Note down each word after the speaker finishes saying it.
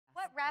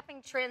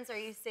wrapping trends are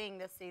you seeing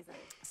this season?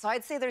 So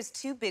I'd say there's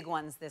two big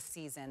ones this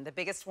season. The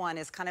biggest one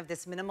is kind of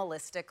this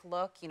minimalistic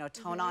look, you know,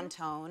 tone on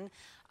tone.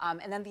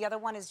 And then the other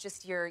one is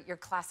just your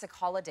classic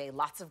holiday.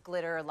 Lots of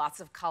glitter, lots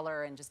of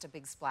color, and just a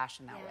big splash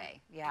in that way.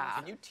 Yeah.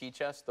 Can you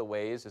teach us the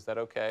ways? Is that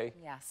okay?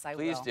 Yes, I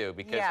will. Please do,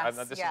 because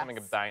this is something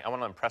I'm dying. I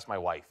want to impress my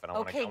wife, and I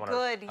want to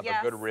have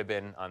a good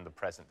ribbon on the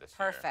present this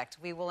year. Perfect.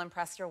 We will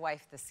impress your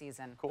wife this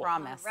season. Cool.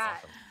 Promise. Right.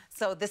 Awesome.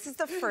 So this is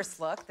the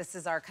first look. This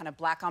is our kind of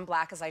black on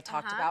black, as I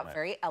talked about,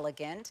 very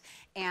elegant.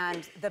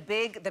 And the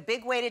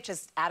big way to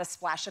just add a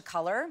splash of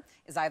color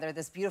is either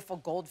this beautiful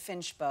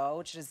goldfinch bow,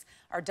 which is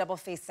our double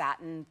face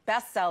satin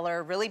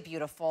bestseller, really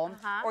beautiful,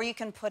 or you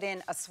can put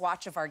in a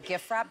swatch of our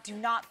gift wrap. Do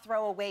not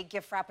throw away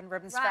gift wrap and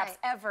ribbon scraps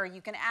ever.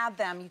 You can add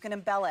them, you can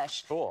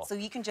embellish. Cool. So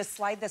you can just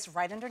slide this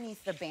right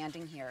underneath the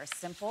banding here.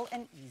 Simple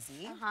and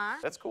easy.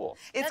 That's cool.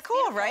 It's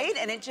cool, right?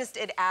 And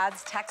it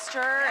adds texture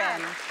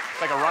and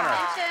It's like a runner.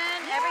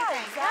 Everything.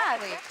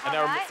 Exactly. And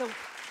now,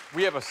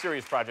 we have a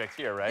serious project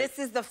here, right? This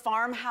is the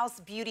farmhouse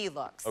beauty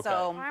look. Okay.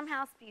 So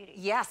Farmhouse beauty.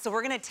 yeah, so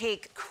we're gonna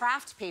take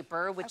craft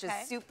paper, which is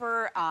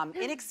super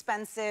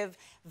inexpensive,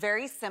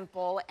 very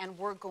simple, and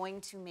we're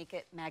going to make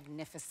it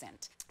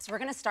magnificent. So we're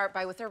gonna start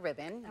with a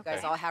ribbon. You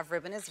guys all have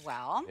ribbon as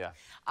well. Yeah.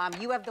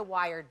 You have the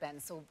wired, Ben,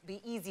 so it'll be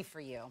easy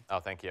for you. Oh,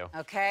 thank you.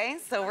 Okay,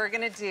 so we're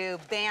gonna do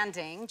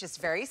banding, just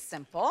very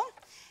simple,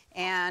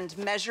 and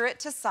measure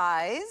it to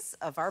size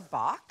of our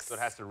box. So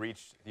it has to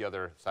reach the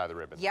other side of the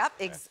ribbon. Yep,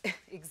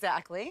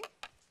 exactly.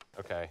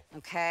 Okay.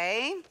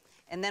 Okay,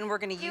 and then we're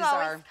gonna use You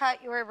always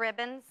cut your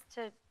ribbons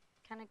to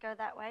kind of go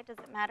that way. Does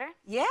it matter?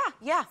 Yeah.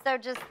 So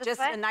just this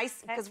way? a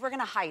nice, because we're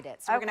gonna hide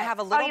it. So we're gonna have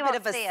a little bit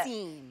of a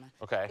seam.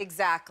 Okay.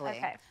 Exactly.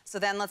 Okay. So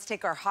then let's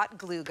take our hot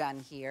glue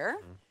gun here.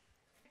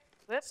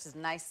 Whoops. This is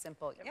nice,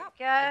 simple. There we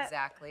go.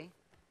 Exactly.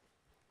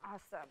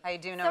 Awesome. How you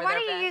doing So over why there,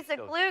 don't you Ben?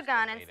 use a glue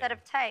gun instead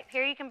of tape?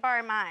 Here, you can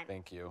borrow mine.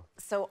 Thank you.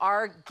 So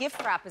our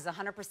gift wrap is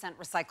 100%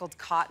 recycled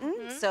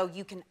cotton, so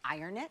you can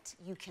iron it,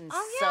 you can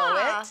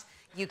sew it,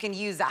 you can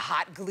use a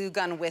hot glue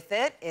gun with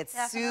it.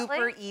 It's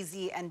super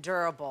easy and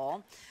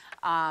durable.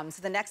 So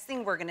the next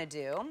thing we're gonna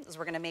do is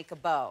we're gonna make a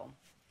bow.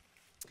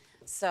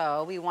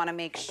 So we wanna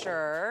make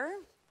sure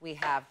we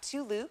have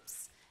 2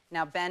 loops.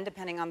 Now, Ben,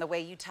 depending on the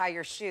way you tie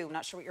your shoe, I'm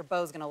not sure what your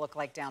bow's gonna look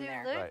like down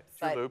there. Right. 2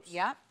 But, loops.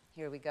 Yep,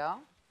 here we go.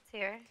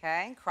 Here.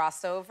 Okay,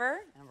 cross over,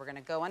 and we're gonna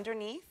go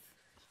underneath.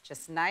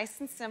 Just nice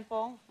and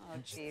simple. Oh,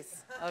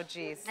 geez. Oh,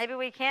 geez. Maybe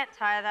we can't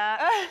tie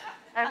that.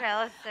 Okay,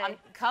 let's see.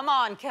 Come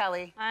on,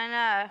 Kelly. I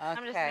know.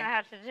 I'm just gonna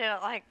have to do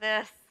it like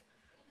this.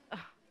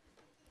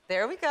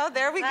 There we go,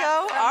 there we go.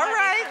 That's All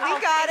right, we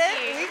got thank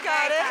it, you. we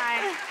got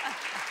Very it.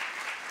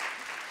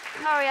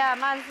 kind. Oh yeah,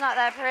 mine's not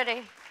that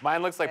pretty.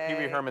 Mine looks like Pee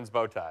Wee Herman's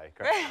bow tie,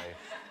 currently.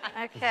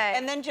 Okay.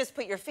 And then just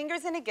put your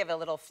fingers in it, give it a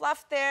little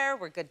fluff there.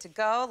 We're good to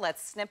go.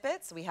 Let's snip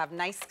it so we have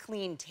nice,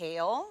 clean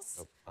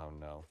tails. Oh,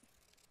 no.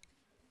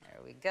 There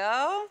we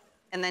go.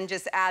 And then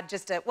just add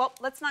well,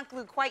 let's not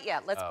glue quite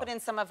yet. Let's put in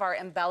some of our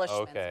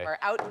embellishments, our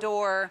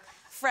outdoor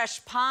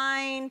fresh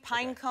pine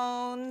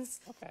cones,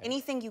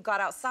 anything you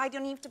got outside, you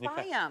don't even have to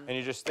buy them. And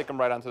you just stick them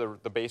right onto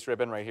the base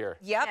ribbon right here.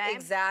 Yep,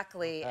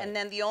 exactly. And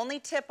then the only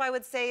tip I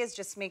would say is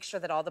just make sure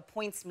that all the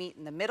points meet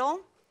in the middle.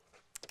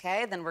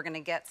 Okay, then we're gonna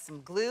get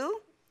some glue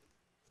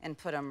and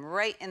put them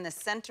right in the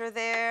center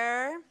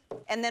there.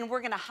 And then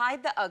we're gonna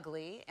hide the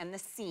ugly and the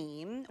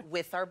seam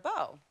with our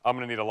bow. I'm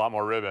gonna need a lot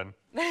more ribbon.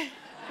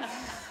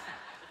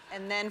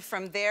 And then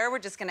from there, we're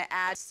just gonna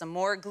add some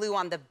more glue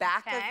on the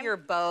back of your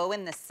bow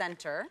in the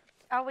center.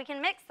 Oh, we can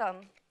mix them.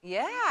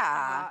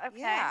 Yeah, okay.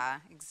 yeah,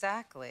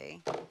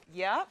 exactly.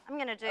 Yep. I'm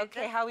gonna do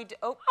Okay, this. how we do,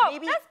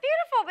 maybe. That's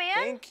beautiful, Ben.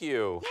 Thank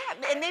you.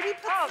 Yeah, and maybe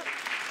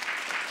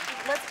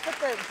let's put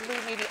the glue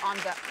maybe on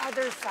the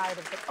other side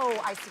of the,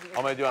 I see what you're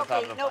I'm gonna do on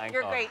top of the nope, pine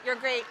you're cone. great, you're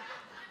great.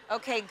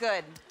 Okay,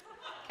 good.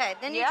 Okay,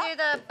 then you do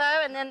the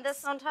bow and then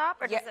this on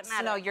top, or does it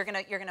matter? No, you're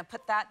gonna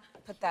put that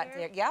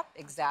there. Yep,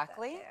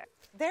 exactly.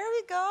 There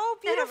we go,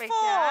 There we beautiful,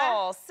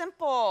 go.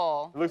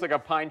 simple. It looks like a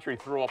pine tree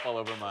threw up all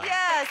over mine.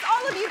 Yes,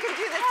 all of you can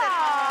do this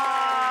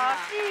at home.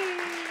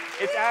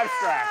 It's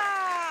abstract.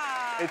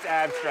 It's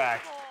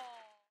abstract.